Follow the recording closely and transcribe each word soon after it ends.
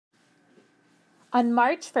On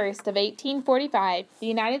March 1st of 1845, the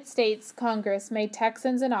United States Congress made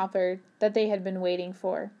Texans an offer that they had been waiting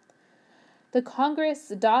for. The Congress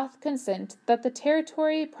doth consent that the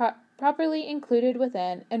territory properly included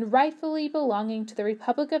within and rightfully belonging to the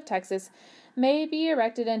Republic of Texas may be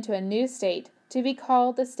erected into a new state, to be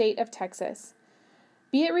called the State of Texas.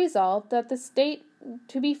 Be it resolved that the state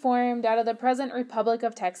to be formed out of the present Republic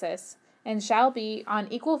of Texas, and shall be on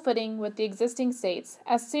equal footing with the existing states,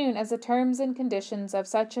 as soon as the terms and conditions of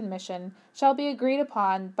such admission shall be agreed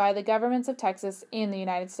upon by the governments of Texas and the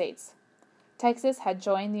United States. Texas had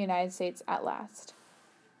joined the United States at last.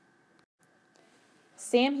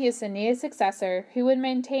 Sam Houston needed a successor who would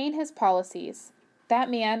maintain his policies. That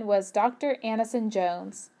man was Dr. Anison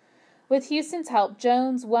Jones. With Houston's help,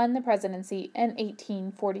 Jones won the presidency in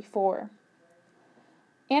 1844.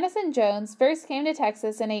 Anison Jones first came to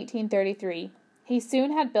Texas in 1833. He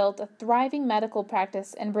soon had built a thriving medical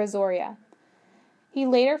practice in Brazoria. He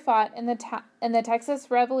later fought in the Texas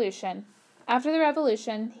Revolution. After the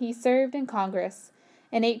Revolution, he served in Congress.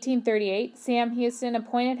 In 1838, Sam Houston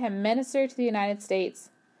appointed him Minister to the United States.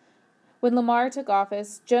 When Lamar took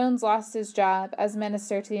office, Jones lost his job as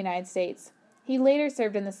Minister to the United States. He later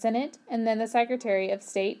served in the Senate and then the Secretary of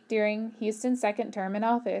State during Houston's second term in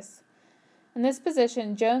office. In this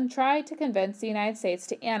position, Jones tried to convince the United States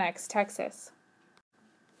to annex Texas.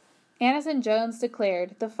 Anison Jones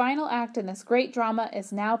declared, "The final act in this great drama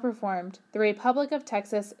is now performed. The Republic of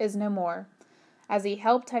Texas is no more," as he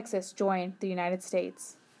helped Texas join the United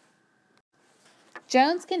States.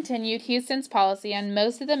 Jones continued Houston's policy on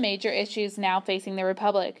most of the major issues now facing the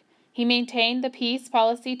Republic. He maintained the peace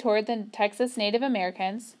policy toward the Texas Native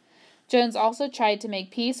Americans. Jones also tried to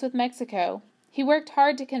make peace with Mexico. He worked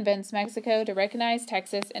hard to convince Mexico to recognize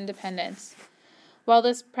Texas independence. While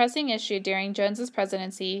this pressing issue during Jones's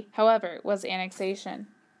presidency, however, was annexation.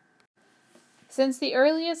 Since the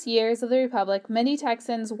earliest years of the Republic, many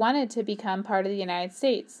Texans wanted to become part of the United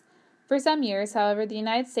States. For some years, however, the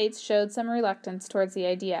United States showed some reluctance towards the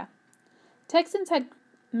idea. Texans had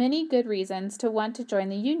many good reasons to want to join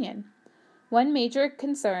the Union. One major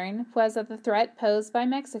concern was that the threat posed by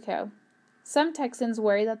Mexico. Some Texans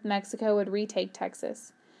worried that Mexico would retake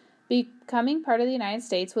Texas. Becoming part of the United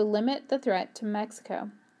States would limit the threat to Mexico.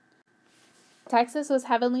 Texas was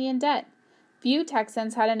heavily in debt. Few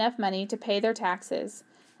Texans had enough money to pay their taxes,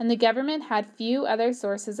 and the government had few other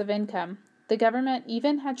sources of income. The government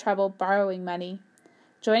even had trouble borrowing money.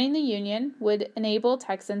 Joining the Union would enable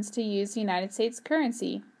Texans to use the United States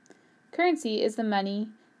currency. Currency is the money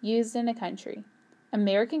used in a country.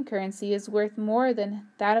 American currency is worth more than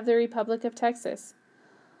that of the Republic of Texas.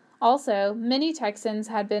 Also, many Texans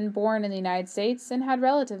had been born in the United States and had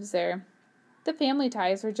relatives there. The family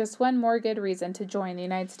ties were just one more good reason to join the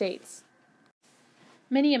United States.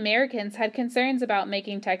 Many Americans had concerns about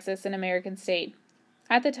making Texas an American state.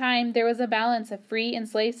 At the time, there was a balance of free and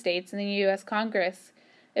slave states in the U.S. Congress.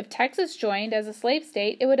 If Texas joined as a slave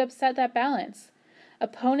state, it would upset that balance.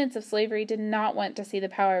 Opponents of slavery did not want to see the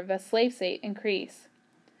power of a slave state increase.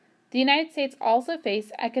 The United States also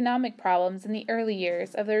faced economic problems in the early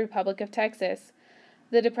years of the Republic of Texas.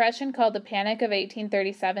 The depression called the Panic of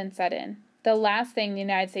 1837 set in. The last thing the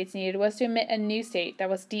United States needed was to admit a new state that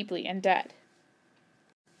was deeply in debt.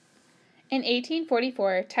 In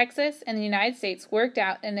 1844, Texas and the United States worked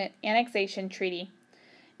out an annexation treaty.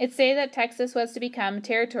 It stated that Texas was to become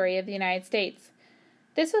territory of the United States.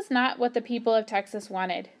 This was not what the people of Texas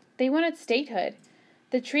wanted. They wanted statehood.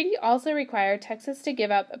 The treaty also required Texas to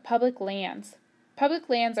give up public lands. Public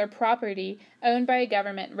lands are property owned by a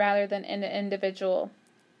government rather than an individual.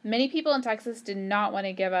 Many people in Texas did not want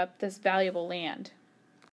to give up this valuable land.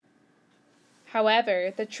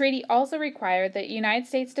 However, the treaty also required the United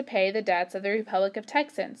States to pay the debts of the Republic of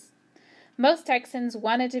Texans. Most Texans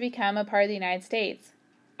wanted to become a part of the United States.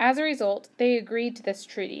 As a result, they agreed to this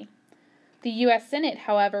treaty. The U.S. Senate,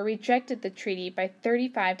 however, rejected the treaty by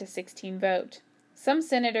 35 to 16 vote. Some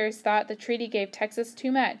senators thought the treaty gave Texas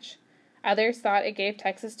too much. Others thought it gave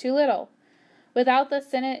Texas too little. Without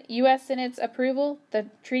the U.S. Senate's approval, the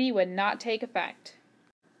treaty would not take effect.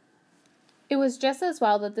 It was just as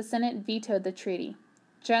well that the Senate vetoed the treaty.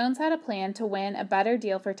 Jones had a plan to win a better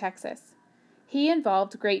deal for Texas. He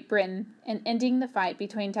involved Great Britain in ending the fight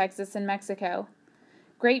between Texas and Mexico.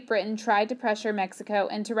 Great Britain tried to pressure Mexico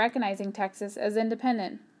into recognizing Texas as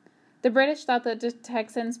independent. The British thought that the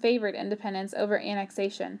Texans favored independence over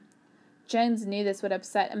annexation. Jones knew this would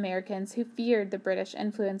upset Americans who feared the British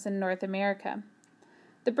influence in North America.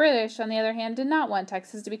 The British, on the other hand, did not want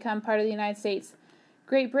Texas to become part of the United States.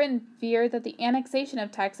 Great Britain feared that the annexation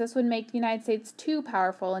of Texas would make the United States too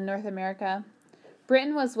powerful in North America.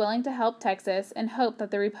 Britain was willing to help Texas and hoped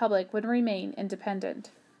that the Republic would remain independent.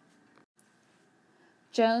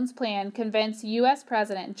 Jones' plan convinced U.S.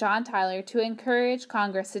 President John Tyler to encourage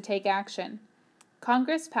Congress to take action.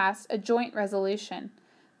 Congress passed a joint resolution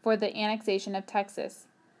for the annexation of Texas.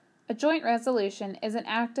 A joint resolution is an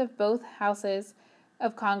act of both houses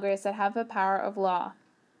of Congress that have the power of law.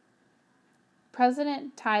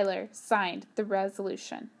 President Tyler signed the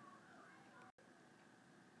resolution.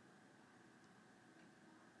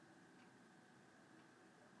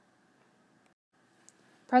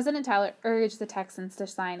 President Tyler urged the Texans to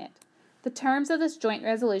sign it. The terms of this joint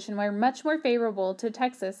resolution were much more favorable to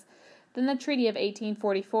Texas than the Treaty of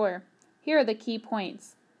 1844. Here are the key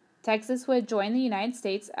points. Texas would join the United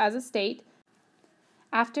States as a state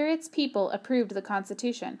after its people approved the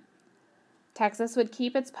Constitution. Texas would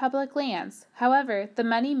keep its public lands. However, the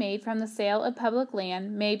money made from the sale of public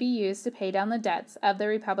land may be used to pay down the debts of the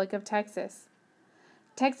Republic of Texas.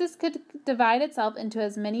 Texas could divide itself into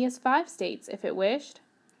as many as 5 states if it wished,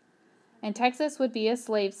 and Texas would be a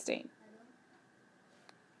slave state.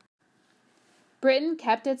 Britain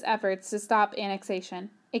kept its efforts to stop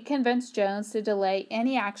annexation. It convinced Jones to delay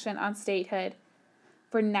any action on statehood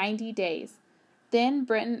for 90 days. Then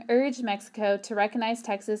Britain urged Mexico to recognize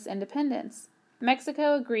Texas' independence.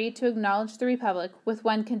 Mexico agreed to acknowledge the Republic with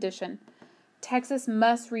one condition: Texas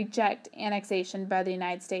must reject annexation by the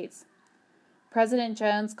United States. President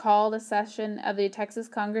Jones called a session of the Texas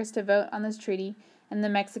Congress to vote on this treaty and the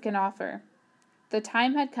Mexican offer. The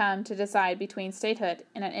time had come to decide between statehood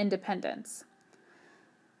and an independence.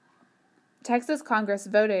 Texas Congress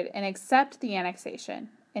voted and accepted the annexation,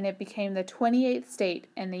 and it became the 28th state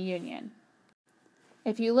in the Union.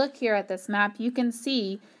 If you look here at this map, you can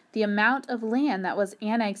see the amount of land that was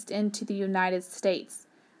annexed into the United States,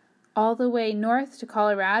 all the way north to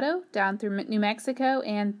Colorado, down through New Mexico,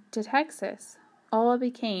 and to Texas. All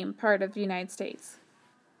became part of the United States.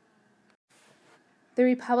 The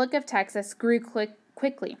Republic of Texas grew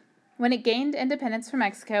quickly. When it gained independence from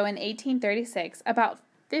Mexico in 1836, about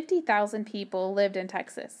 50,000 people lived in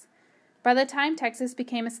Texas. By the time Texas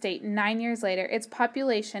became a state 9 years later, its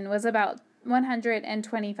population was about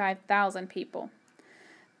 125,000 people.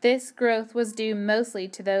 This growth was due mostly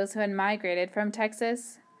to those who had migrated from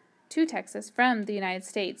Texas from the United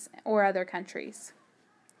States or other countries.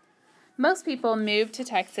 Most people moved to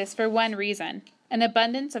Texas for one reason: an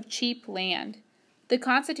abundance of cheap land. The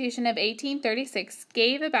Constitution of 1836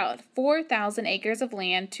 gave about 4,000 acres of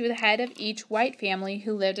land to the head of each white family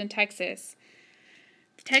who lived in Texas.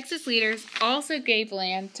 Texas leaders also gave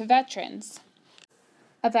land to veterans.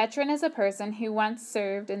 A veteran is a person who once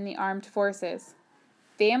served in the armed forces.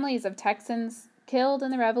 Families of Texans killed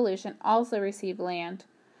in the Revolution also received land.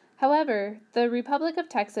 However, the Republic of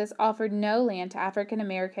Texas offered no land to African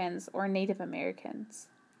Americans or Native Americans.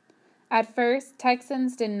 At first,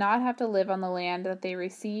 Texans did not have to live on the land that they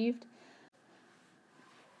received.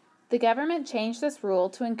 The government changed this rule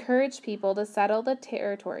to encourage people to settle the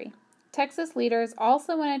territory. Texas leaders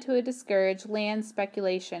also wanted to discourage land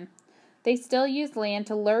speculation. They still used land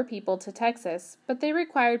to lure people to Texas, but they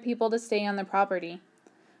required people to stay on the property.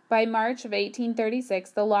 By March of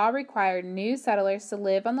 1836, the law required new settlers to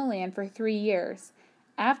live on the land for 3 years.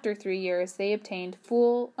 After 3 years, they obtained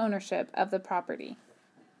full ownership of the property.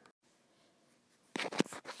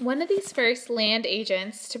 One of these first land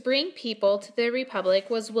agents to bring people to the Republic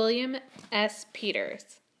was William S.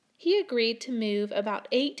 Peters. He agreed to move about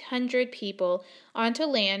 800 people onto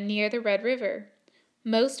land near the Red River.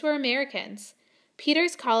 Most were Americans.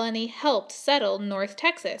 Peters' colony helped settle North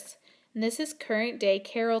Texas, and this is current-day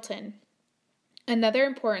Carrollton. Another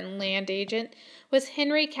important land agent was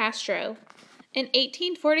Henry Castro. In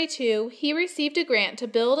 1842, he received a grant to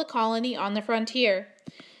build a colony on the frontier.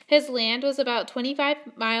 His land was about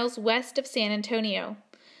 25 miles west of San Antonio.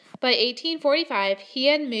 By 1845, he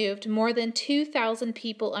had moved more than 2,000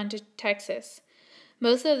 people onto Texas.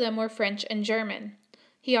 Most of them were French and German.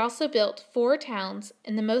 He also built 4 towns,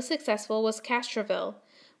 and the most successful was Castroville,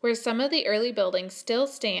 where some of the early buildings still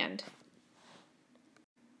stand.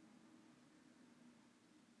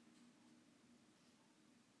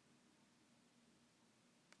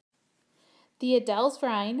 The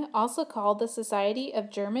Adelsverein, also called the Society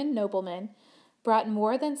of German Noblemen, brought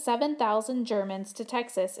more than 7,000 Germans to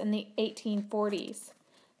Texas in the 1840s.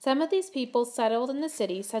 Some of these people settled in the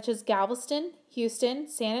cities such as Galveston, Houston,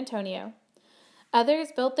 San Antonio.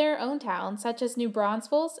 Others built their own towns such as New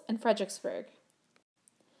Braunfels and Fredericksburg.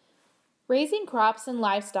 Raising crops and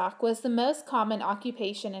livestock was the most common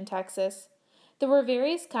occupation in Texas. There were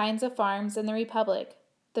various kinds of farms in the Republic.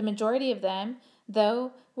 The majority of them,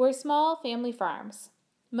 though, were small family farms.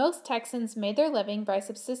 Most Texans made their living by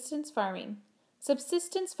subsistence farming.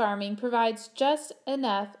 Subsistence farming provides just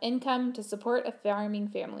enough income to support a farming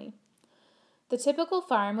family. The typical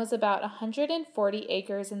farm was about 140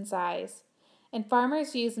 acres in size, and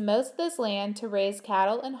farmers used most of this land to raise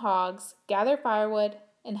cattle and hogs, gather firewood,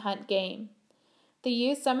 and hunt game. They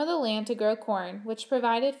used some of the land to grow corn, which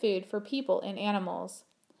provided food for people and animals.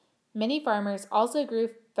 Many farmers also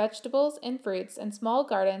grew vegetables and fruits in small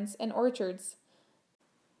gardens and orchards.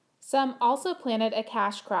 Some also planted a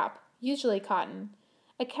cash crop, usually cotton.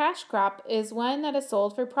 A cash crop is one that is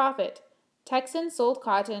sold for profit. Texans sold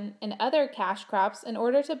cotton and other cash crops in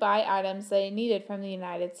order to buy items they needed from the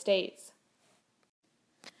United States.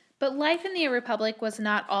 But life in the Republic was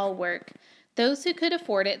not all work. Those who could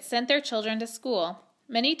afford it sent their children to school.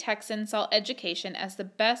 Many Texans saw education as the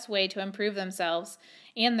best way to improve themselves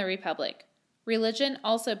and the Republic. Religion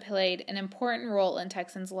also played an important role in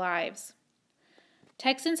Texans' lives.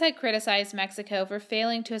 Texans had criticized Mexico for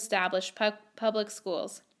failing to establish public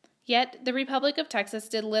schools. Yet, the Republic of Texas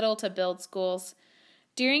did little to build schools.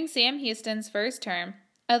 During Sam Houston's first term,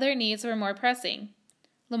 other needs were more pressing.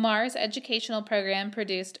 Lamar's educational program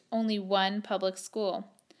produced only one public school.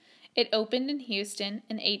 It opened in Houston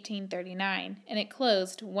in 1839, and it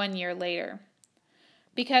closed 1 year later.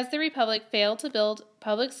 Because the Republic failed to build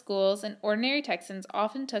public schools, and ordinary Texans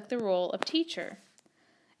often took the role of teacher.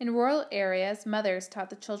 In rural areas, mothers taught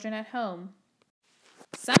the children at home.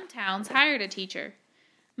 Some towns hired a teacher.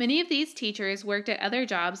 Many of these teachers worked at other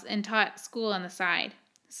jobs and taught school on the side.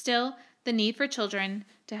 Still, the need for children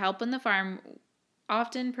to help on the farm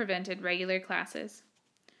often prevented regular classes.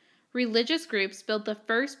 Religious groups built the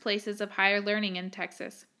first places of higher learning in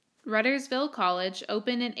Texas. Ruddersville College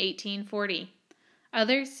opened in 1840.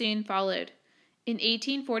 Others soon followed. In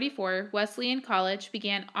 1844, Wesleyan College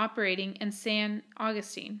began operating in San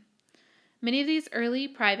Augustine. Many of these early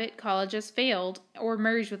private colleges failed or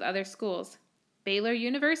merged with other schools. Baylor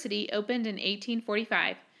University opened in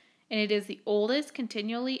 1845, and it is the oldest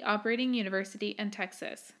continually operating university in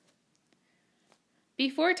Texas.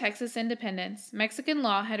 Before Texas independence, Mexican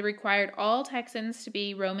law had required all Texans to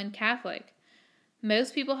be Roman Catholic.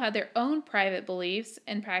 Most people had their own private beliefs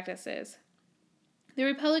and practices. The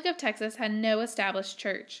Republic of Texas had no established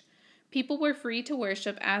church. People were free to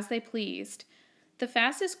worship as they pleased. The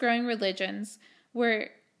fastest growing religions were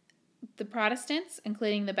the Protestants,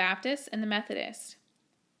 including the Baptists and the Methodists.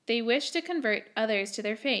 They wished to convert others to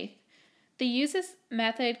their faith. They used this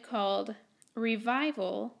method called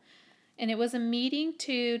revival, and it was meeting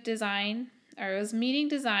designed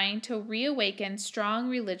to reawaken strong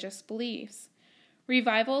religious beliefs.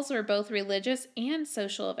 Revivals were both religious and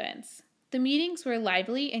social events. The meetings were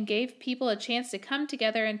lively and gave people a chance to come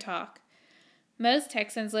together and talk. Most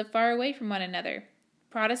Texans lived far away from one another.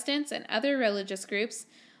 Protestants and other religious groups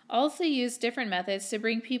also used different methods to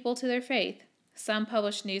bring people to their faith. Some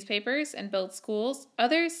published newspapers and built schools.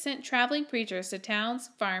 Others sent traveling preachers to towns,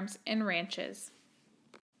 farms, and ranches.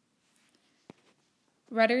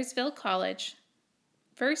 Ruddersville College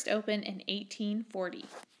first opened in 1840.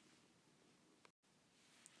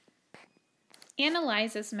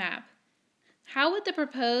 Analyze this map. How would the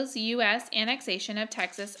proposed U.S. annexation of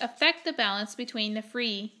Texas affect the balance between the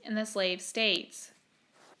free and the slave states?